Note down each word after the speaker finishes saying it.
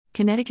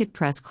Connecticut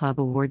Press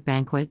Club Award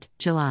Banquet,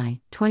 July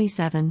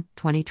 27,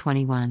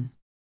 2021.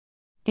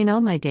 In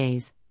all my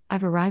days,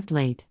 I've arrived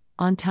late,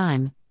 on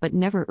time, but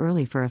never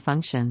early for a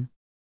function.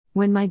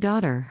 When my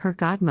daughter, her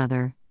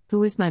godmother,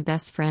 who is my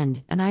best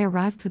friend, and I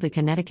arrived for the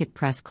Connecticut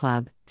Press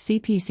Club,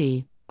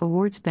 CPC,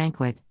 Awards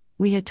Banquet,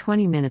 we had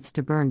 20 minutes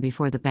to burn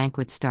before the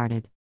banquet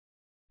started.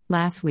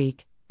 Last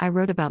week, I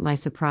wrote about my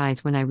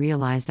surprise when I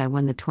realized I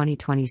won the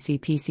 2020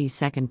 CPC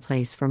second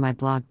place for my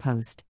blog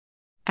post.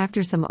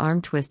 After some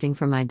arm twisting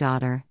from my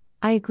daughter,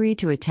 I agreed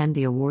to attend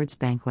the awards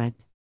banquet.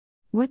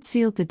 What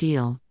sealed the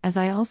deal, as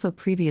I also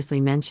previously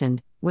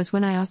mentioned, was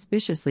when I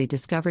auspiciously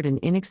discovered an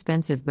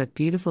inexpensive but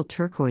beautiful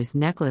turquoise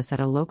necklace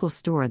at a local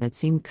store that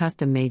seemed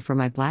custom made for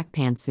my black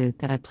pantsuit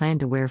that I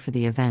planned to wear for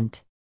the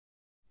event.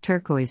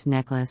 Turquoise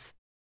necklace.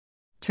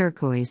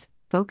 Turquoise,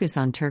 focus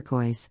on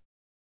turquoise.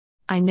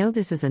 I know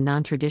this is a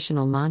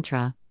non-traditional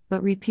mantra,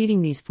 but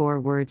repeating these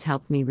 4 words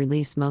helped me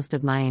release most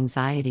of my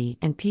anxiety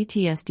and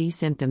PTSD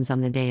symptoms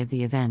on the day of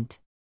the event.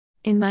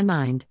 In my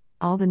mind,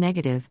 all the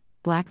negative,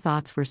 black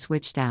thoughts were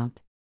switched out.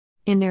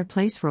 In their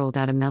place rolled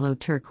out a mellow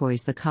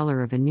turquoise, the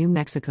color of a New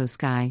Mexico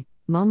sky,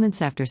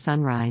 moments after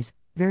sunrise,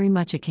 very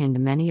much akin to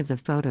many of the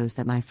photos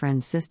that my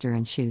friend's sister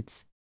and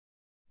shoots.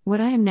 What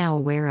I am now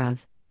aware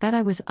of, that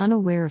I was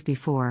unaware of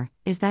before,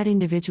 is that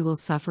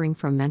individuals suffering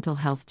from mental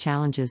health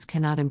challenges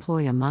cannot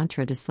employ a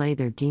mantra to slay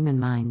their demon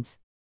minds.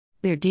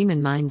 Their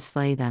demon minds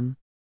slay them.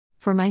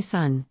 For my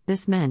son,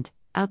 this meant,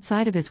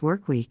 outside of his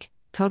work week,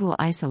 total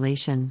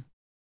isolation.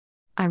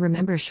 I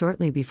remember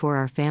shortly before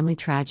our family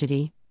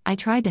tragedy, I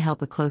tried to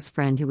help a close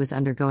friend who was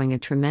undergoing a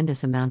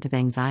tremendous amount of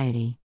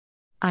anxiety.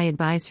 I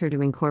advised her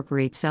to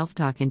incorporate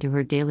self-talk into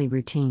her daily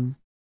routine.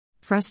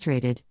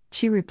 Frustrated,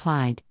 she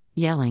replied,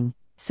 yelling,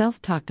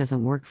 "Self-talk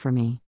doesn't work for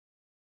me."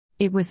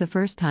 It was the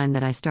first time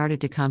that I started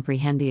to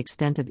comprehend the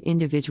extent of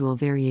individual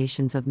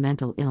variations of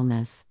mental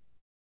illness.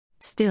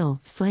 Still,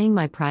 slaying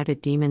my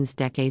private demons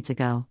decades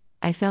ago,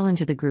 I fell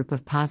into the group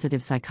of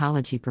positive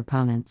psychology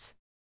proponents.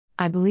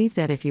 I believe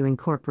that if you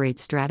incorporate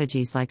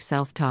strategies like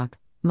self-talk,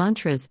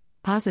 mantras,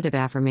 positive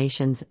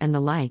affirmations, and the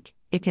like,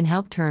 it can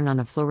help turn on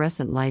a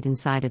fluorescent light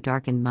inside a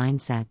darkened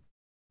mindset.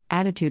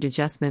 Attitude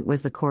adjustment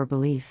was the core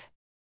belief.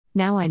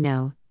 Now I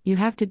know, you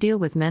have to deal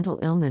with mental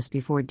illness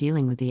before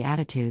dealing with the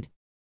attitude.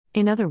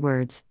 In other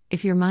words,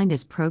 if your mind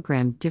is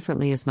programmed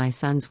differently as my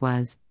son's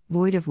was,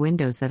 void of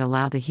windows that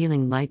allow the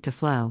healing light to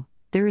flow,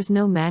 there is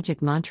no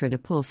magic mantra to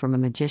pull from a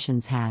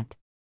magician's hat.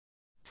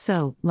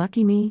 So,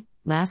 lucky me,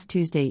 last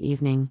Tuesday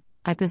evening,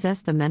 I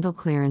possessed the mental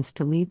clearance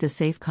to leave the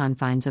safe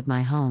confines of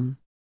my home.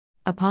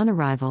 Upon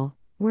arrival,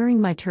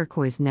 wearing my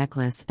turquoise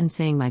necklace and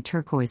saying my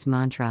turquoise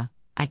mantra,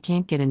 I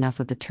can't get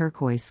enough of the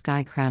turquoise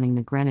sky crowning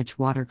the Greenwich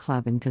Water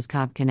Club in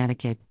Coscob,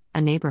 Connecticut,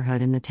 a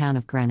neighborhood in the town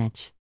of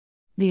Greenwich.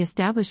 The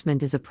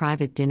establishment is a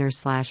private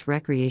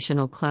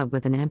dinner/recreational club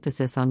with an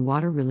emphasis on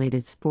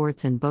water-related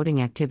sports and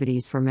boating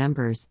activities for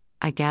members,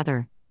 I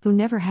gather, who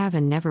never have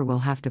and never will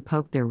have to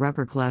poke their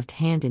rubber-gloved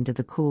hand into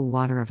the cool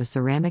water of a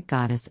ceramic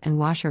goddess and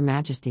wash Her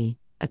Majesty,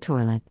 a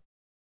toilet.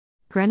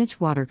 Greenwich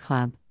Water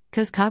Club,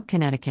 Coscob,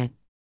 Connecticut.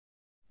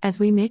 As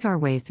we make our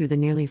way through the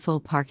nearly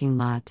full parking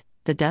lot,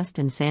 the dust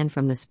and sand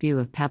from the spew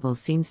of pebbles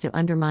seems to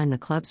undermine the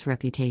club's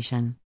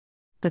reputation.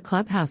 The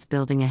clubhouse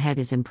building ahead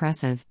is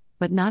impressive,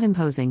 but not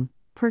imposing,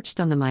 perched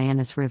on the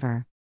Mianus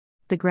River.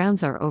 The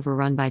grounds are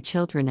overrun by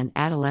children and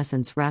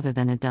adolescents rather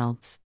than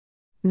adults.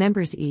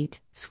 Members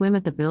eat, swim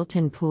at the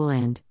built-in pool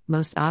and,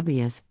 most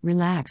obvious,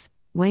 relax,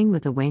 wane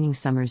with the waning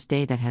summer's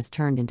day that has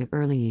turned into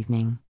early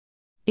evening.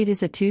 It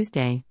is a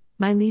Tuesday,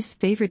 my least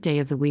favorite day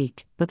of the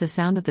week, but the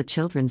sound of the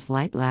children's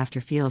light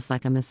laughter feels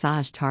like a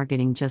massage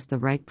targeting just the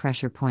right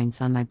pressure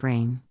points on my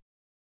brain.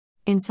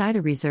 Inside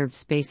a reserved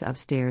space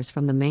upstairs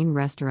from the main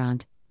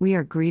restaurant, we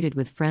are greeted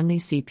with friendly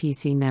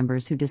CPC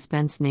members who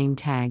dispense name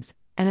tags,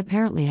 and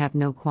apparently have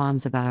no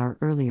qualms about our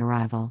early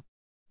arrival.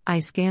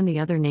 I scan the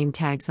other name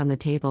tags on the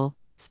table,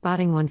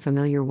 spotting one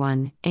familiar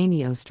one,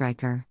 Amy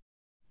Ostreicher.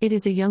 It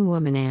is a young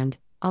woman and,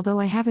 although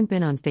I haven't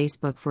been on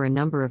Facebook for a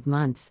number of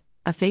months,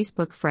 a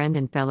Facebook friend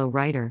and fellow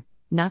writer,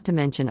 not to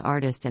mention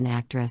artist and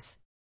actress.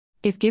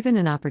 If given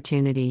an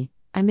opportunity,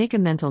 I make a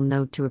mental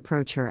note to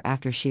approach her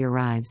after she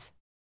arrives.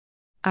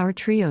 Our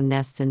trio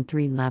nests in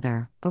 3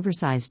 leather,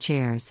 oversized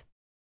chairs.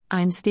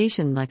 I'm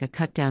stationed like a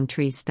cut-down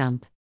tree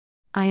stump.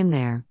 I am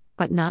there,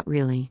 but not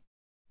really.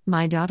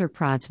 My daughter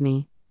prods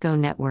me, "Go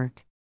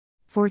network."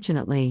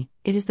 Fortunately,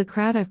 it is the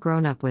crowd I've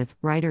grown up with,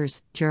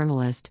 writers,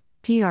 journalists,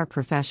 PR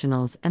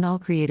professionals, and all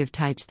creative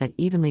types that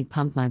evenly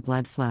pump my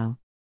blood flow.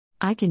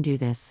 I can do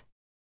this.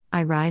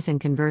 I rise and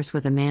converse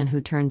with a man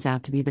who turns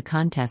out to be the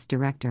contest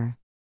director.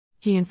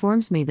 He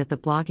informs me that the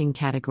blogging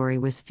category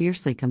was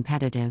fiercely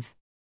competitive.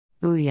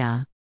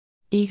 Booyah.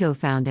 Ego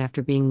found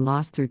after being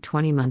lost through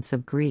 20 months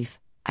of grief,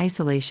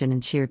 isolation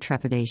and sheer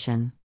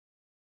trepidation.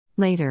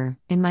 Later,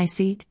 in my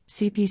seat,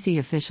 CPC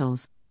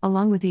officials,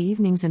 along with the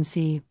evening's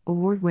MC,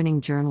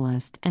 award-winning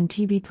journalist and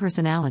TV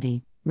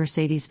personality,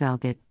 Mercedes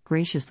Velget,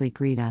 graciously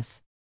greet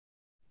us.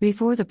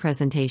 Before the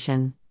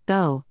presentation,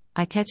 though,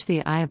 I catch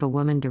the eye of a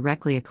woman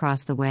directly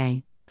across the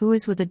way, who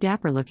is with a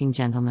dapper-looking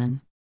gentleman.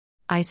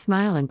 I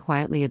smile and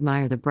quietly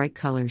admire the bright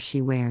colors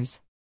she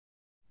wears.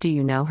 Do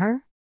you know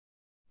her?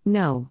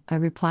 No, I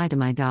reply to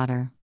my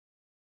daughter.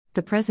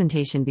 The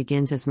presentation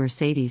begins as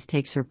Mercedes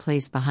takes her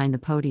place behind the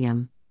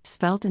podium,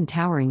 svelte and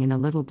towering in a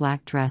little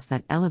black dress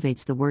that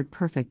elevates the word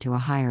perfect to a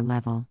higher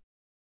level.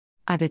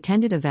 I've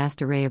attended a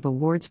vast array of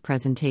awards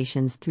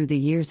presentations through the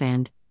years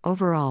and,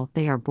 overall,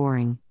 they are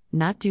boring,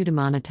 not due to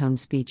monotone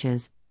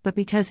speeches, but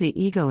because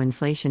the ego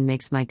inflation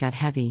makes my gut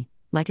heavy,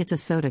 like it's a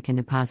Soda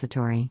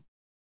depository.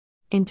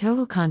 In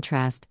total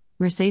contrast,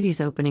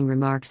 Mercedes' opening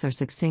remarks are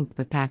succinct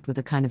but packed with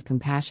a kind of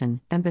compassion,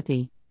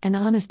 empathy, and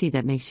honesty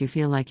that makes you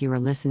feel like you are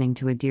listening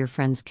to a dear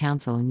friend's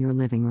counsel in your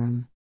living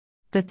room.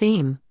 The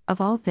theme,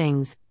 of all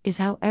things, is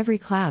how every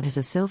cloud has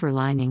a silver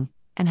lining,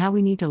 and how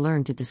we need to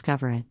learn to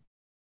discover it.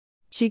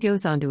 She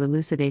goes on to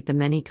elucidate the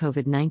many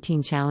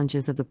COVID-19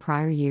 challenges of the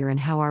prior year and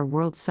how our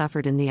world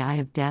suffered in the eye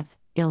of death,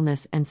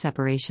 illness, and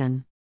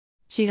separation.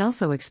 She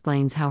also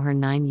explains how her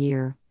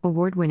 9-year,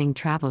 award-winning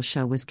travel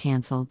show was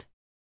cancelled.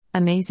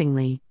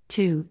 Amazingly,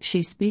 too,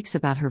 she speaks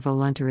about her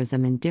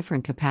volunteerism in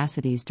different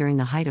capacities during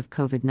the height of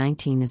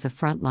COVID-19 as a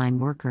frontline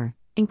worker,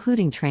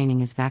 including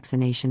training as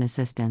vaccination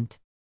assistant.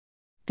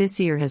 This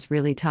year has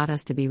really taught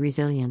us to be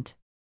resilient.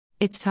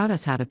 It's taught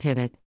us how to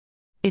pivot.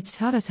 It's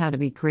taught us how to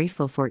be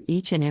grateful for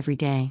each and every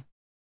day.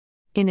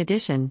 In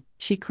addition,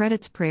 she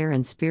credits prayer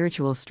and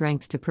spiritual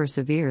strength to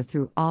persevere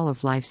through all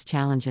of life's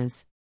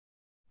challenges.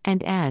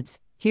 And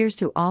adds, here's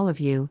to all of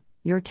you,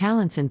 your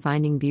talents in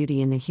finding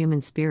beauty in the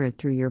human spirit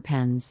through your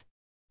pens.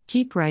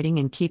 Keep writing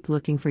and keep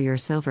looking for your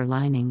silver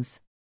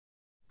linings.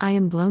 I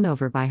am blown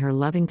over by her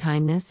loving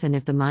kindness, and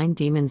if the mind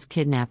demons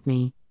kidnapped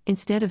me,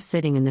 instead of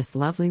sitting in this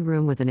lovely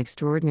room with an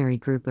extraordinary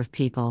group of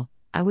people,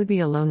 I would be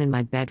alone in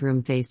my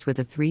bedroom faced with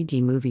a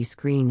 3D movie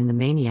screen in the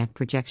maniac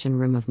projection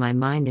room of my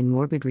mind in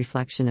morbid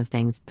reflection of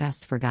things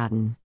best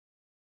forgotten.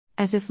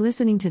 As if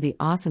listening to the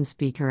awesome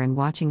speaker and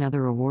watching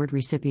other award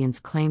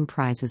recipients claim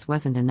prizes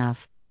wasn't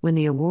enough, when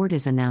the award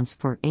is announced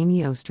for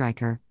Amy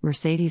Oestreicher,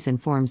 Mercedes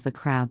informs the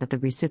crowd that the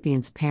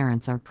recipient's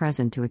parents are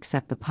present to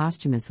accept the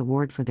posthumous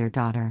award for their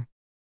daughter.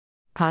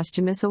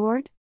 Posthumous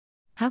award?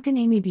 How can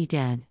Amy be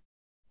dead?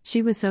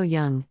 She was so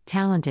young,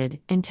 talented,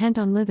 intent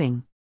on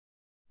living.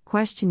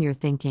 Question your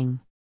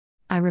thinking.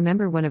 I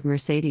remember one of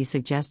Mercedes'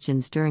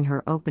 suggestions during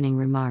her opening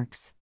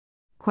remarks.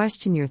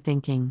 Question your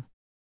thinking.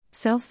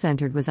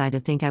 Self-centered was I to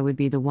think I would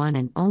be the one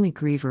and only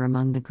griever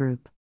among the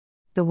group.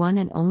 The one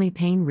and only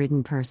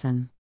pain-ridden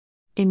person.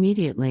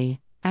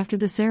 Immediately, after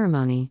the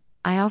ceremony,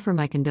 I offer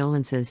my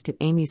condolences to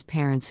Amy's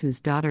parents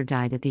whose daughter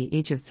died at the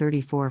age of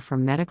 34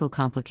 from medical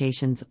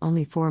complications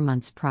only 4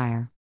 months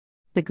prior.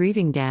 The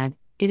grieving dad,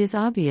 it is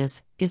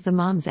obvious, is the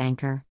mom's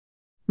anchor.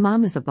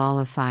 Mom is a ball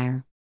of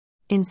fire.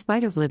 In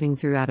spite of living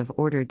through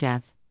out-of-order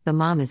death, the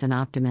mom is an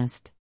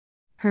optimist.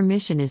 Her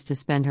mission is to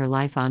spend her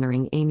life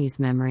honoring Amy's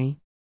memory.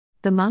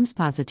 The mom's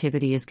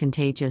positivity is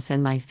contagious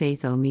and my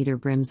faith-o-meter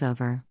brims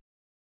over.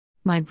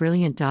 My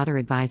brilliant daughter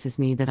advises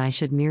me that I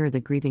should mirror the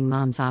grieving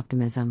mom's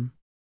optimism.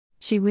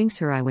 She winks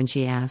her eye when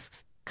she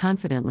asks,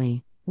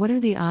 confidently, what are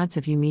the odds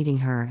of you meeting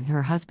her and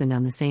her husband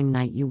on the same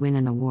night you win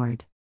an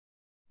award?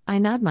 I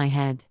nod my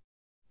head.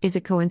 Is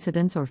it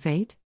coincidence or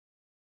fate?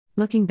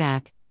 Looking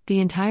back, the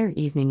entire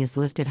evening is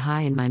lifted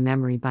high in my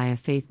memory by a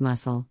faith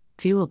muscle,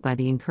 fueled by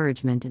the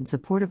encouragement and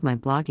support of my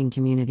blogging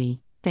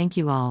community, thank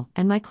you all,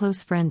 and my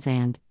close friends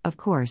and, of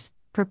course,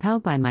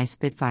 propelled by my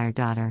Spitfire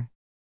daughter.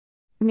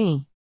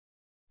 Me.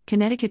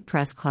 Connecticut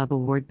Press Club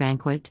Award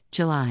Banquet,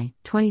 July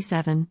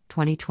 27,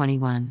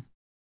 2021.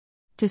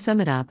 To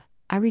sum it up,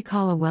 I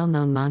recall a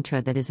well-known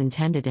mantra that is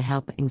intended to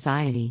help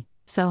anxiety,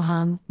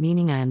 Soham,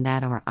 meaning I am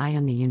that or I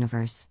am the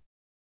universe.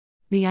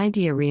 The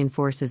idea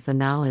reinforces the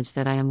knowledge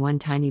that I am one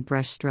tiny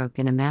brushstroke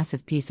in a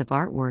massive piece of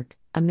artwork,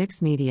 a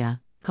mixed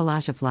media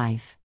collage of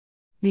life.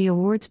 The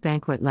awards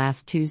banquet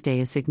last Tuesday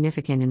is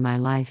significant in my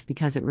life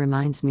because it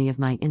reminds me of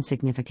my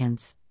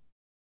insignificance.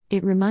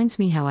 It reminds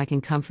me how I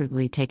can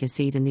comfortably take a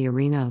seat in the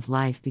arena of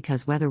life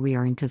because whether we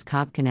are in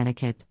Coscob,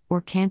 Connecticut,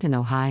 or Canton,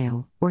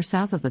 Ohio, or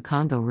south of the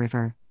Congo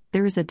River,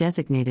 there is a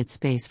designated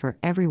space for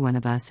every one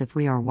of us if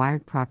we are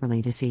wired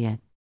properly to see it.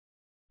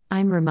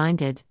 I'm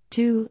reminded,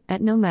 too,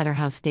 that no matter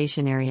how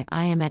stationary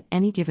I am at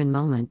any given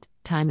moment,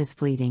 time is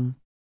fleeting.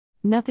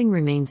 Nothing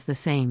remains the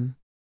same.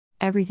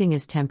 Everything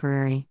is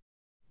temporary.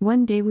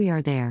 One day we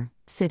are there,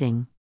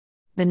 sitting.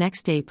 The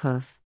next day,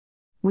 poof.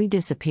 We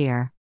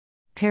disappear.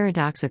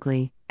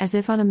 Paradoxically, as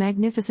if on a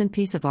magnificent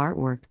piece of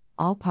artwork,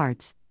 all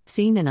parts,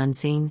 seen and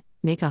unseen,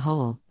 make a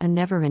whole, a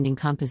never-ending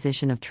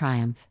composition of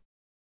triumph.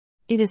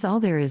 It is all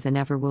there is and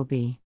ever will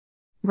be.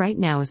 Right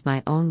now as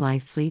my own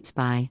life fleets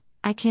by,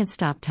 I can't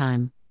stop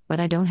time, but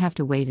I don't have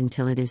to wait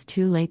until it is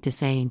too late to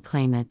say and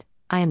claim it,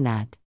 I am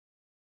that.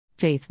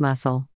 Faith muscle.